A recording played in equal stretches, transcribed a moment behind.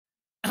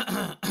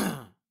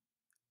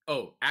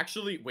Oh,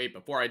 actually, wait,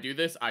 before I do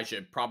this, I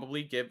should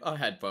probably give a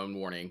headphone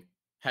warning.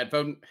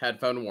 Headphone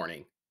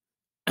warning.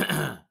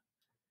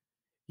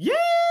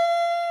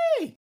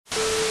 Yay!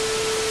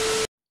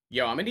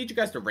 Yo, I'm gonna need you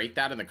guys to rate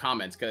that in the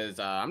comments, because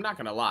I'm not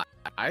gonna lie.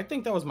 I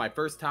think that was my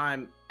first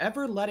time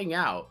ever letting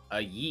out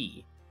a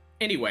yee.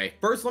 Anyway,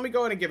 first let me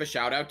go ahead and give a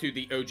shout out to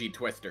the OG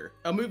Twister,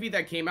 a movie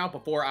that came out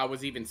before I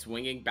was even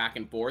swinging back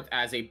and forth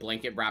as a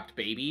blanket wrapped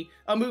baby,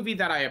 a movie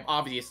that I have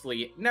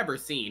obviously never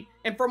seen,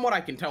 and from what I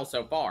can tell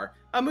so far,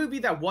 a movie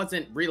that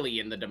wasn't really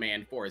in the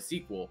demand for a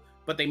sequel,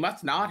 but they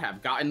must not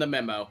have gotten the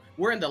memo.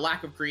 We're in the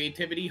lack of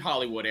creativity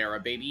Hollywood era,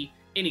 baby.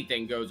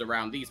 Anything goes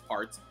around these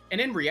parts. And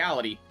in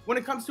reality, when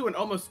it comes to an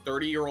almost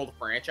 30-year-old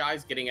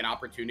franchise getting an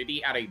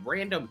opportunity at a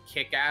random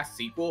kick-ass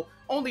sequel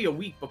only a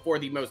week before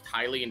the most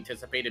highly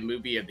anticipated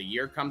movie of the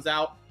year comes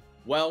out,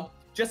 well,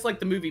 just like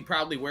the movie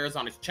proudly wears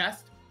on its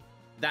chest,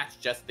 that's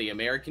just the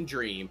American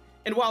dream.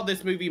 And while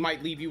this movie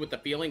might leave you with the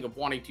feeling of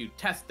wanting to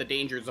test the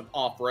dangers of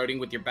off-roading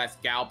with your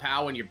best gal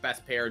pal and your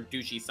best pair of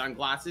douchey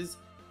sunglasses,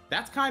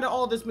 that's kinda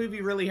all this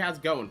movie really has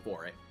going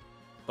for it.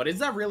 But is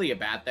that really a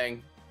bad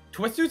thing?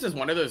 Twisters is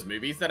one of those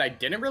movies that I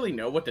didn't really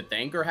know what to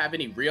think or have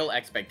any real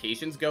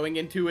expectations going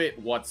into it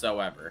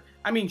whatsoever.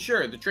 I mean,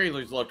 sure, the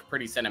trailers looked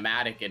pretty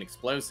cinematic and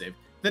explosive.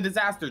 The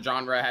disaster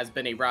genre has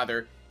been a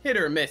rather hit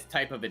or miss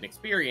type of an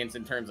experience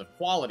in terms of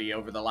quality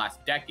over the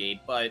last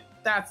decade, but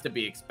that's to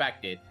be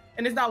expected.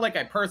 And it's not like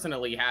I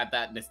personally had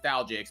that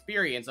nostalgia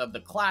experience of the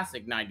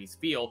classic 90s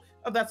feel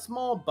of that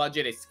small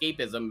budget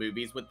escapism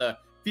movies with the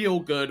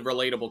feel-good,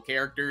 relatable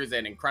characters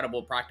and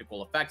incredible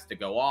practical effects to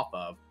go off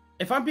of.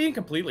 If I'm being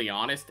completely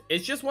honest,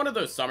 it's just one of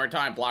those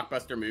summertime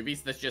blockbuster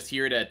movies that's just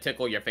here to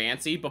tickle your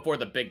fancy before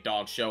the big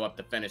dogs show up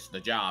to finish the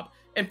job.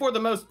 And for the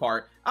most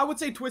part, I would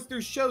say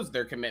Twisters shows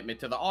their commitment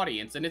to the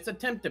audience in its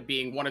attempt at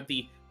being one of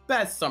the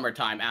best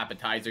summertime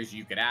appetizers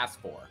you could ask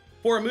for.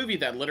 For a movie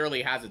that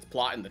literally has its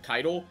plot in the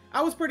title,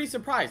 I was pretty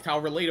surprised how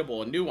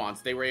relatable and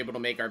nuanced they were able to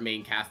make our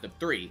main cast of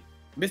three.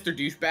 Mr.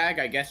 Douchebag,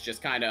 I guess,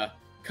 just kinda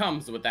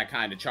comes with that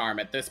kind of charm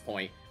at this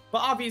point.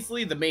 But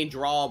obviously the main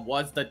draw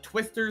was the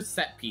Twisters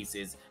set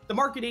pieces. The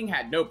marketing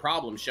had no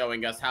problem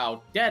showing us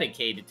how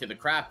dedicated to the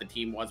craft the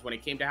team was when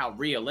it came to how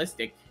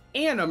realistic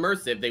and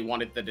immersive they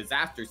wanted the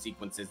disaster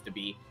sequences to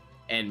be.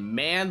 And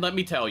man, let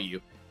me tell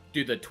you,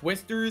 do the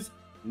Twisters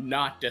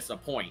not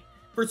disappoint.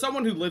 For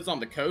someone who lives on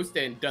the coast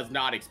and does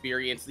not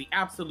experience the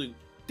absolute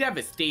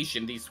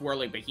devastation these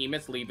swirling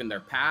behemoths leave in their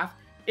path,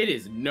 it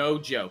is no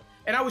joke.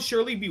 And I would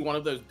surely be one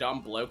of those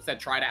dumb blokes that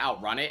try to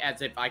outrun it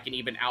as if I can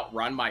even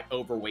outrun my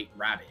overweight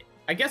rabbit.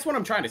 I guess what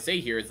I'm trying to say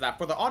here is that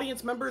for the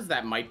audience members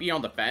that might be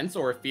on the fence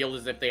or feel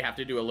as if they have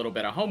to do a little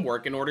bit of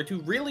homework in order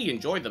to really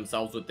enjoy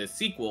themselves with this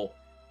sequel,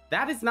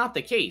 that is not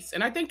the case,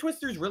 and I think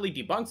Twisters really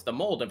debunks the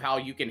mold of how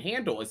you can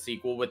handle a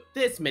sequel with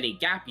this many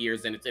gap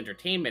years in its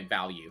entertainment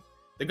value.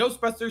 The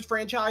Ghostbusters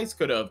franchise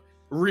could have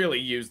really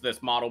used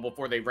this model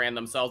before they ran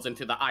themselves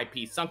into the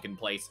IP sunken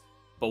place,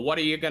 but what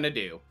are you gonna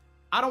do?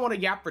 I don't want to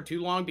yap for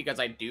too long because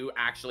I do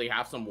actually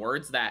have some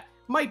words that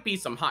might be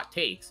some hot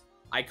takes.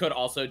 I could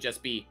also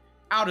just be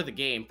out of the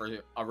game for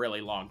a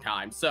really long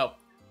time. So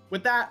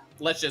with that,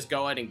 let's just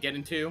go ahead and get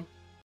into...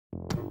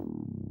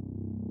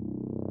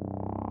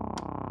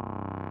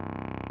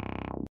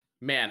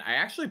 Man, I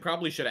actually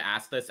probably should have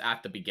asked this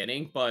at the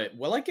beginning, but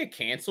will I get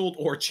canceled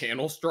or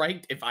channel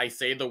striked if I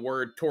say the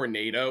word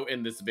tornado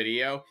in this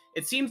video?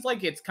 It seems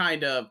like it's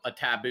kind of a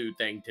taboo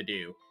thing to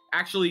do.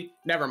 Actually,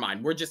 never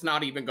mind. We're just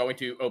not even going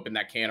to open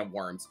that can of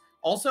worms.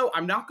 Also,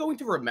 I'm not going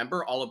to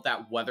remember all of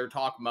that weather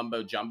talk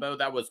mumbo jumbo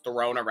that was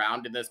thrown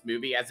around in this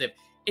movie as if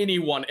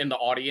anyone in the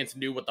audience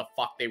knew what the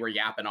fuck they were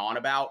yapping on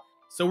about.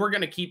 So we're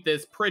going to keep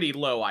this pretty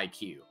low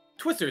IQ.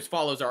 Twisters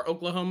follows our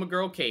Oklahoma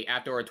girl Kate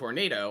after a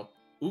tornado.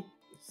 Oop,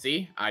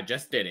 see? I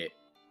just did it.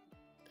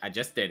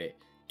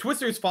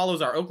 Twisters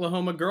follows our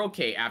Oklahoma girl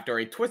Kate after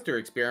a Twister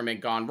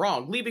experiment gone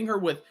wrong, leaving her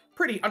with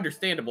pretty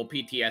understandable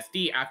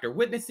PTSD after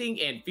witnessing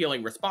and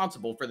feeling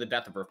responsible for the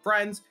death of her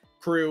friends,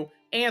 crew,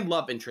 and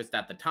love interest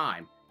at the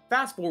time.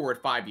 Fast forward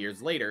 5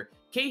 years later,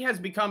 Kate has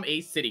become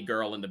a city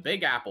girl in the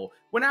Big Apple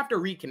when after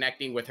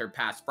reconnecting with her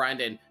past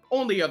friend and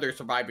only other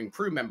surviving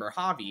crew member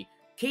Javi,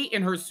 Kate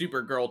and her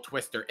Supergirl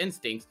Twister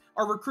instincts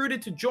are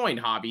recruited to join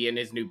Javi in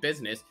his new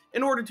business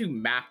in order to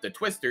map the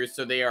Twisters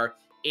so they are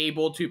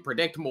able to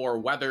predict more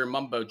weather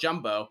mumbo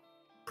jumbo.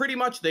 Pretty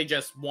much they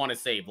just want to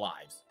save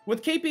lives.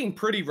 With Kate being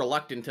pretty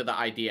reluctant to the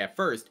idea at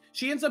first,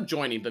 she ends up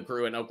joining the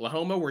crew in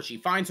Oklahoma where she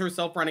finds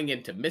herself running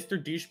into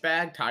Mr.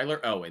 Douchebag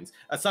Tyler Owens,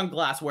 a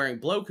sunglass-wearing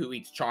bloke who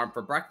eats charm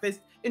for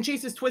breakfast and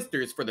chases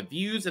Twisters for the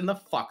views and the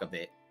fuck of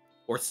it.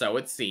 Or so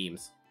it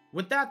seems.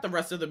 With that, the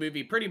rest of the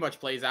movie pretty much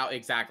plays out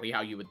exactly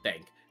how you would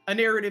think. A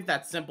narrative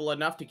that's simple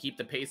enough to keep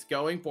the pace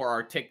going for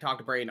our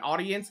TikTok brain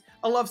audience,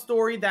 a love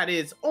story that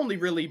is only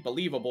really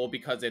believable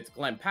because it's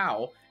Glen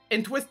Powell,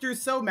 and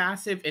Twisters so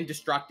massive and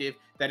destructive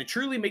that it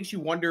truly makes you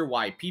wonder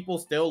why people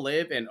still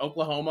live in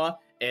Oklahoma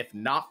if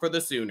not for the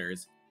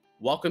Sooners.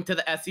 Welcome to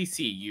the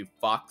SEC, you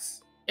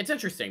fucks. It's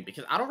interesting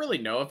because I don't really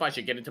know if I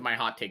should get into my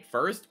hot take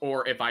first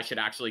or if I should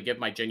actually give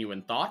my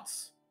genuine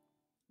thoughts.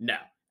 No,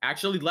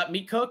 Actually, let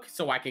me cook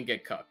so I can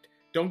get cooked.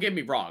 Don't get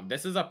me wrong,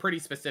 this is a pretty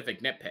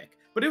specific nitpick,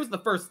 but it was the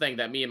first thing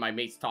that me and my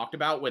mates talked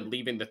about when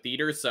leaving the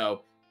theater,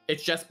 so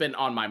it's just been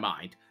on my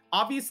mind.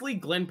 Obviously,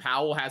 Glen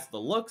Powell has the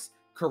looks,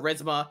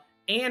 charisma,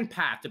 and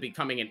path to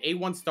becoming an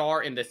A1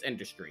 star in this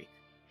industry.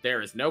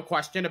 There is no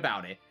question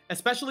about it,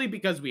 especially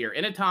because we are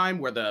in a time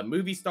where the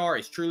movie star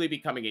is truly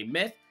becoming a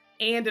myth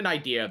and an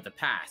idea of the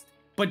past.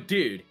 But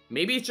dude,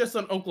 maybe it's just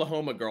an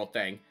Oklahoma girl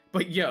thing,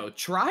 but yo,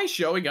 try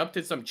showing up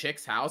to some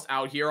chick's house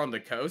out here on the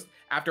coast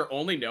after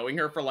only knowing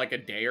her for like a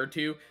day or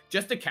two,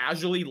 just to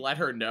casually let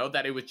her know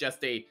that it was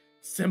just a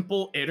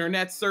simple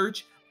internet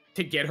search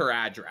to get her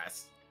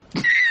address.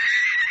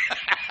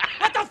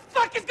 What the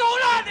fuck is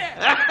going on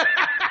there?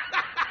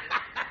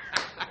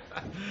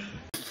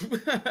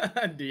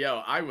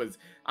 Yo, I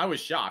was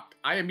shocked.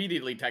 I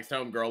immediately text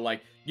homegirl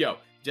like, yo,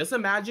 just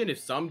imagine if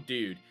some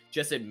dude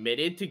just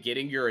admitted to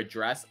getting your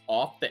address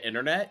off the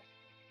internet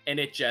and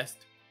it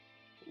just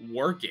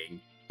working.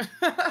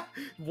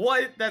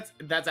 What?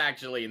 That's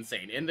actually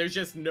insane. And there's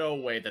just no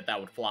way that that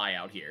would fly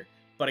out here.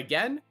 But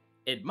again,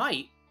 it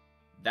might.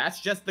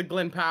 That's just the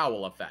Glen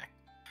Powell effect.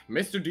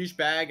 Mr.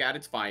 Douchebag at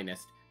its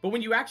finest. But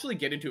when you actually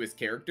get into his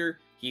character,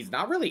 he's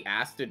not really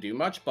asked to do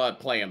much but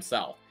play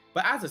himself.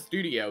 But as a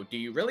studio, do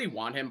you really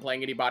want him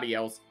playing anybody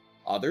else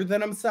other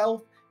than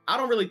himself? I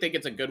don't really think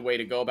it's a good way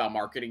to go about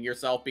marketing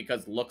yourself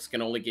because looks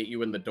can only get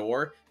you in the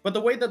door. But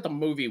the way that the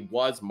movie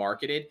was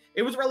marketed,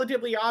 it was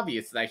relatively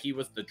obvious that he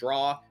was the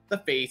draw, the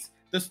face,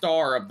 the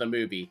star of the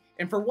movie.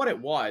 And for what it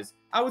was,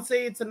 I would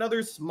say it's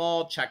another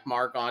small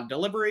checkmark on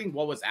delivering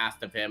what was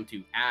asked of him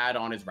to add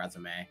on his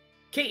resume.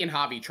 Kate and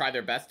Javi try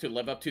their best to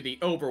live up to the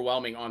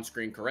overwhelming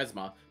on-screen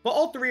charisma, but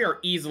all three are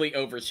easily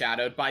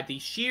overshadowed by the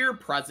sheer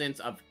presence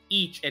of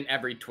each and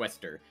every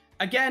twister.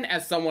 Again,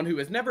 as someone who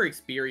has never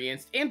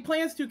experienced and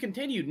plans to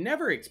continue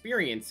never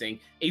experiencing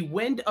a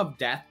wind of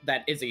death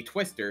that is a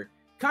twister,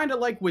 kinda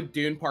like with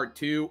Dune Part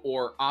 2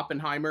 or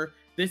Oppenheimer,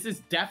 this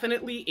is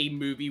definitely a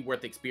movie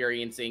worth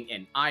experiencing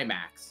in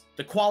IMAX.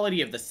 The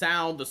quality of the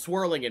sound, the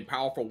swirling and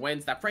powerful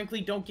winds that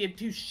frankly don't give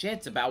two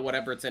shits about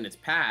whatever it's in its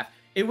path,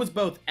 it was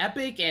both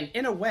epic and,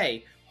 in a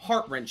way,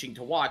 heart-wrenching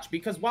to watch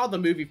because while the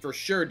movie for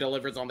sure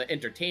delivers on the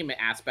entertainment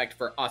aspect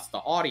for us, the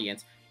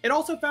audience, it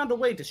also found a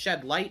way to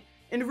shed light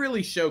and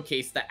really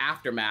showcase the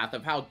aftermath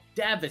of how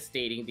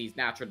devastating these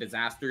natural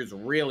disasters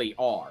really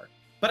are.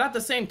 But at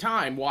the same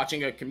time,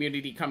 watching a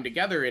community come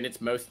together in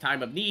its most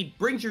time of need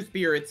brings your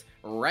spirits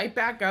right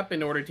back up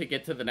in order to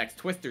get to the next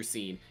twister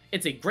scene.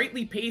 It's a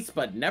greatly paced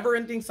but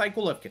never-ending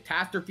cycle of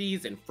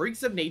catastrophes and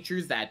freaks of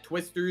natures that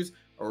twisters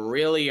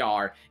really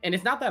are, and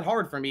it's not that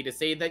hard for me to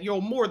say that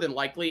you'll more than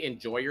likely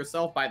enjoy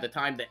yourself by the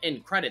time the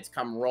end credits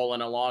come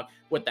rolling along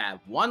with that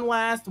one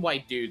last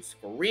white dude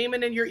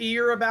screaming in your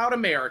ear about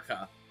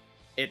America.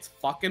 It's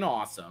fucking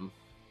awesome.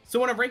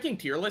 So in a ranking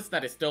tier list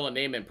that is still a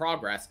name in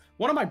progress,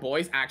 one of my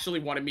boys actually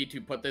wanted me to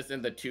put this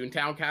in the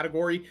Toontown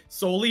category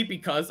solely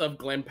because of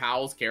Glen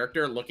Powell's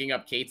character looking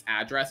up Kate's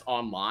address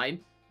online,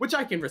 which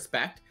I can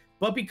respect,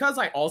 but because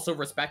I also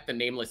respect the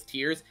nameless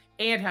tiers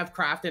and have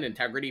craft and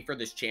integrity for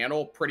this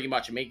channel, pretty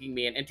much making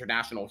me an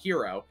international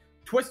hero,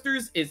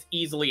 Twisters is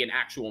easily an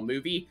actual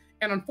movie,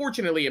 and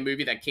unfortunately a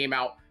movie that came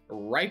out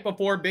right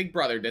before Big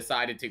Brother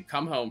decided to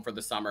come home for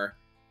the summer.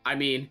 I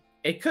mean,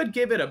 it could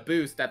give it a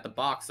boost at the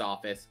box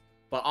office,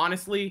 but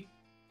honestly,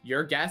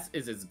 your guess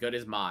is as good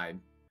as mine.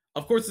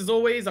 Of course, as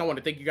always, I want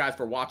to thank you guys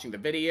for watching the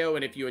video,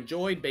 and if you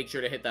enjoyed, make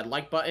sure to hit that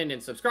like button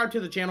and subscribe to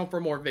the channel for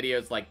more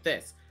videos like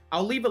this.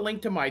 I'll leave a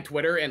link to my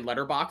Twitter and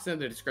Letterboxd in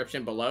the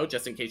description below,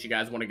 just in case you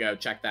guys want to go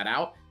check that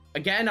out.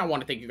 Again, I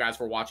want to thank you guys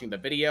for watching the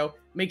video.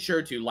 Make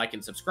sure to like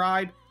and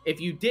subscribe.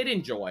 If you did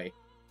enjoy,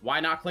 why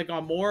not click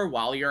on more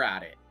while you're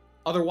at it?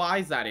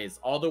 Otherwise, that is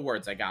all the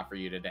words I got for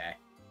you today.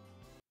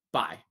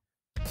 Bye.